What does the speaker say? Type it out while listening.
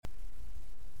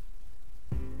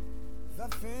The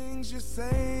things you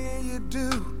say you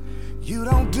do, you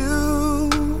don't do.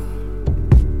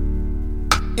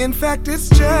 In fact, it's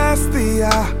just the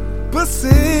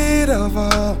opposite of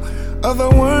all of the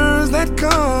words that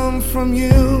come from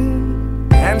you.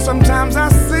 And sometimes I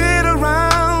sit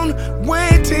around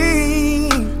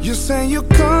waiting. You say you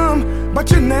come, but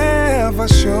you never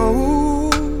show.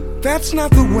 That's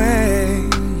not the way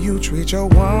you treat your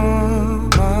woman.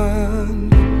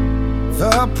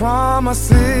 The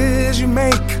promises you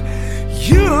make,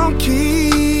 you don't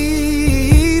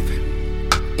keep.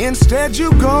 Instead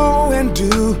you go and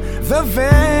do the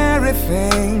very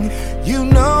thing you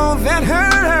know that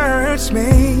hurts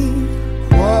me.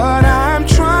 What I'm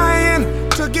trying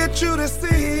to get you to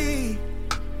see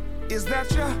is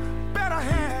that your better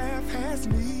half has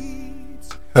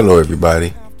needs. Hello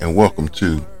everybody, and welcome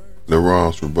to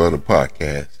Laurent's Rebuttal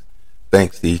Podcast.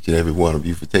 Thanks to each and every one of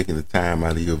you for taking the time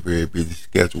out of your very busy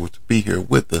schedule to be here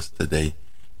with us today.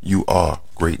 You are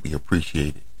greatly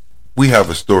appreciated. We have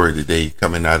a story today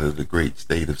coming out of the great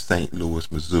state of St.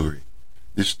 Louis, Missouri.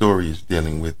 This story is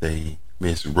dealing with a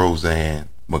Miss Rosanne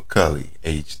McCulley,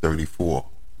 age 34.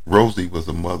 Rosie was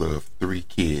a mother of 3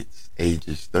 kids,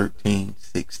 ages 13,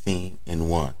 16, and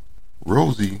 1.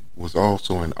 Rosie was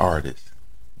also an artist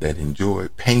that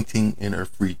enjoyed painting in her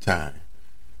free time.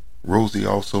 Rosie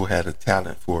also had a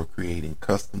talent for creating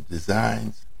custom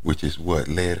designs, which is what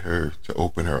led her to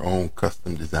open her own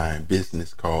custom design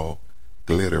business called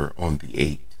Glitter on the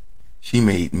 8. She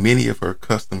made many of her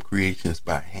custom creations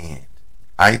by hand.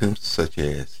 Items such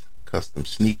as custom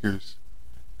sneakers,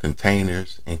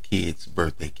 containers, and kids'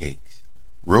 birthday cakes.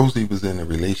 Rosie was in a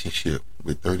relationship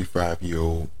with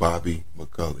 35-year-old Bobby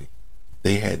McCulley.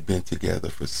 They had been together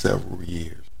for several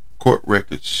years. Court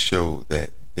records show that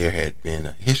there had been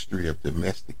a history of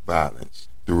domestic violence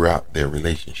throughout their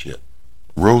relationship.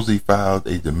 Rosie filed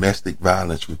a domestic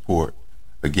violence report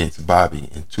against Bobby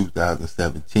in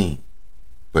 2017,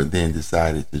 but then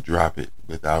decided to drop it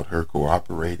without her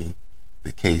cooperating.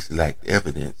 The case lacked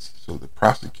evidence, so the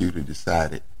prosecutor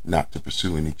decided not to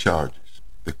pursue any charges.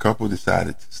 The couple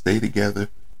decided to stay together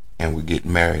and would get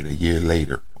married a year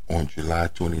later on July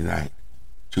 29,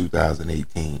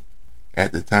 2018.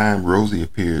 At the time, Rosie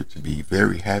appeared to be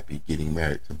very happy getting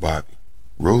married to Bobby.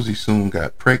 Rosie soon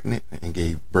got pregnant and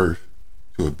gave birth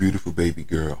to a beautiful baby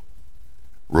girl.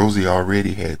 Rosie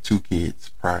already had 2 kids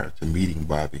prior to meeting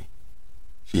Bobby.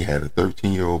 She had a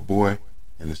 13-year-old boy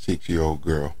and a 6-year-old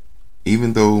girl.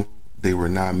 Even though they were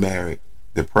not married,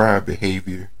 the prior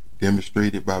behavior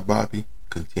demonstrated by Bobby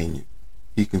continued.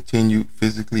 He continued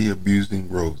physically abusing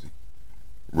Rosie.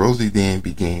 Rosie then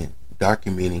began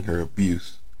documenting her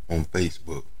abuse on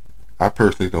Facebook. I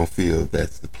personally don't feel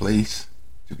that's the place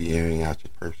to be airing out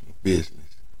your personal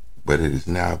business, but it has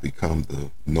now become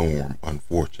the norm,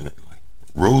 unfortunately.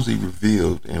 Rosie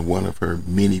revealed in one of her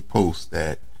many posts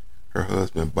that her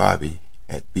husband Bobby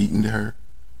had beaten her,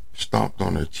 stomped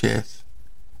on her chest,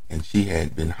 and she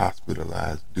had been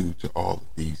hospitalized due to all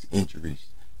of these injuries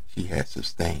she had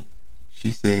sustained.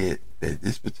 She said that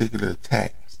this particular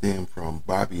attack stemmed from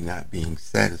Bobby not being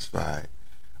satisfied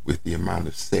with the amount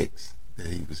of sex that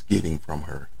he was getting from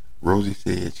her. Rosie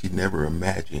said she never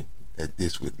imagined that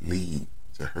this would lead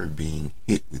to her being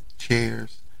hit with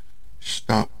chairs,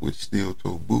 stomped with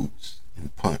steel-toe boots,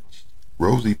 and punched.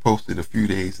 Rosie posted a few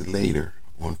days later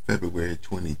on February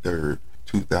 23rd,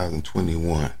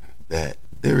 2021 that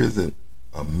there isn't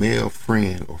a male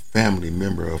friend or family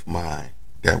member of mine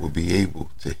that would be able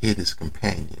to hit his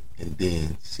companion and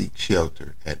then seek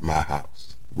shelter at my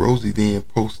house. Rosie then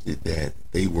posted that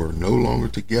they were no longer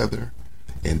together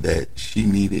and that she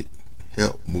needed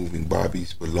help moving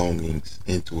Bobby's belongings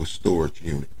into a storage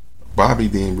unit. Bobby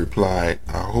then replied,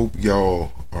 "I hope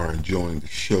y'all are enjoying the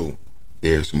show.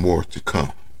 There's more to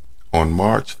come." On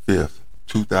March 5th,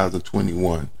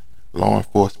 2021, law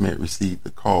enforcement received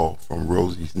a call from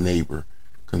Rosie's neighbor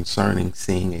concerning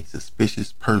seeing a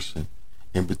suspicious person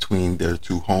in between their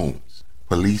 2 homes.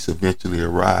 Police eventually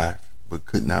arrived but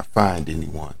could not find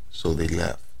anyone, so they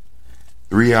left.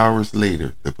 3 hours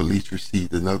later, the police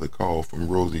received another call from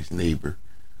Rosie's neighbor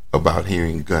about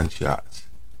hearing gunshots.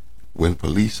 When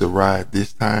police arrived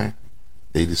this time,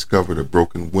 they discovered a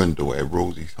broken window at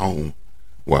Rosie's home.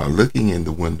 While looking in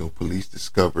the window, police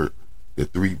discovered the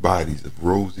 3 bodies of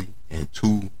Rosie and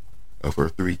 2 of her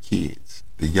 3 kids.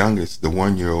 The youngest, the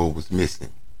 1-year-old, was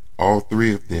missing. All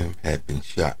 3 of them had been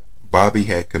shot. Bobby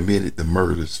had committed the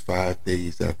murders 5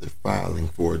 days after filing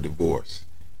for a divorce.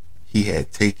 He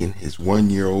had taken his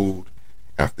 1-year-old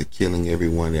after killing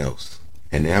everyone else.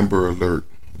 An Amber Alert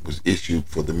was issued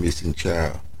for the missing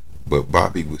child, but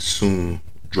Bobby would soon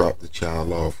drop the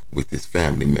child off with his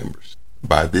family members.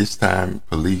 By this time,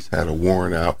 police had a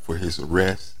warrant out for his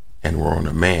arrest and were on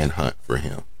a manhunt for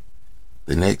him.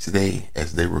 The next day,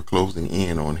 as they were closing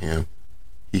in on him,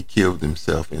 he killed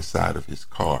himself inside of his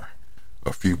car,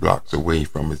 a few blocks away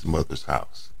from his mother's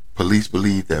house. Police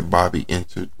believe that Bobby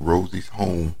entered Rosie's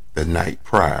home the night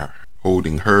prior,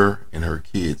 holding her and her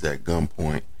kids at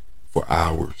gunpoint for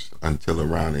hours until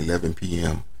around 11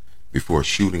 p.m. before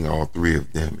shooting all three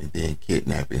of them and then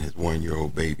kidnapping his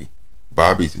 1-year-old baby.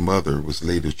 Bobby's mother was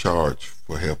later charged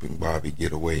for helping Bobby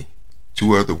get away.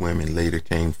 2 other women later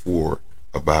came forward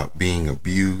about being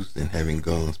abused and having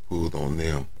guns pulled on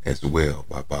them as well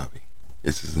by Bobby.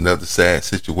 This is another sad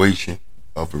situation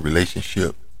of a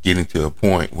relationship getting to a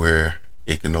point where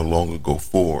it can no longer go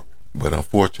forward. But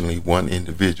unfortunately, one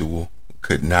individual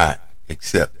could not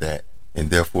accept that, and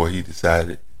therefore he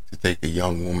decided to take a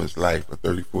young woman's life, a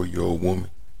 34-year-old woman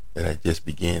that had just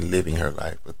began living her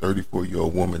life, a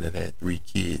 34-year-old woman that had 3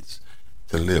 kids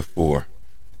to live for.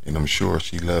 And I'm sure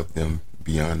she loved them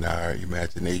beyond our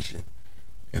imagination.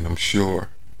 And I'm sure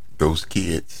those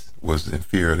kids was in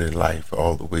fear of their life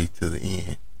all the way to the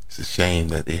end. It's a shame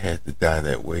that they had to die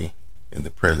that way in the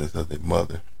presence of their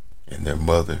mother, and their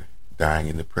mother dying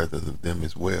in the presence of them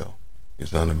as well.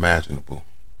 It's unimaginable.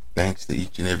 Thanks to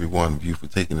each and every one of you for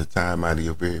taking the time out of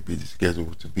your very busy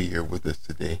schedule to be here with us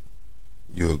today.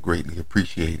 You are greatly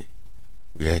appreciated.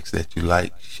 We ask that you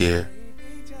like, share,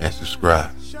 and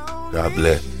subscribe. God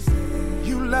bless.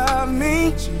 You love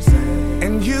me,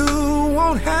 and you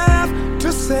won't have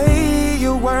to say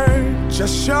a word.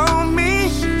 Just show me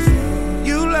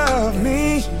you love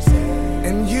me,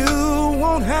 and you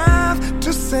won't have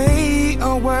to say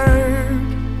a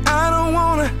word. I don't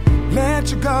wanna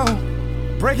let you go.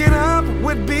 Breaking up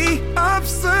would be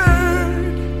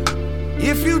absurd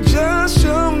if you just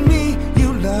show me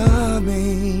you love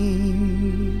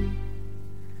me.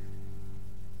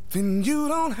 Then you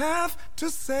don't have to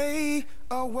say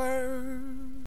a word.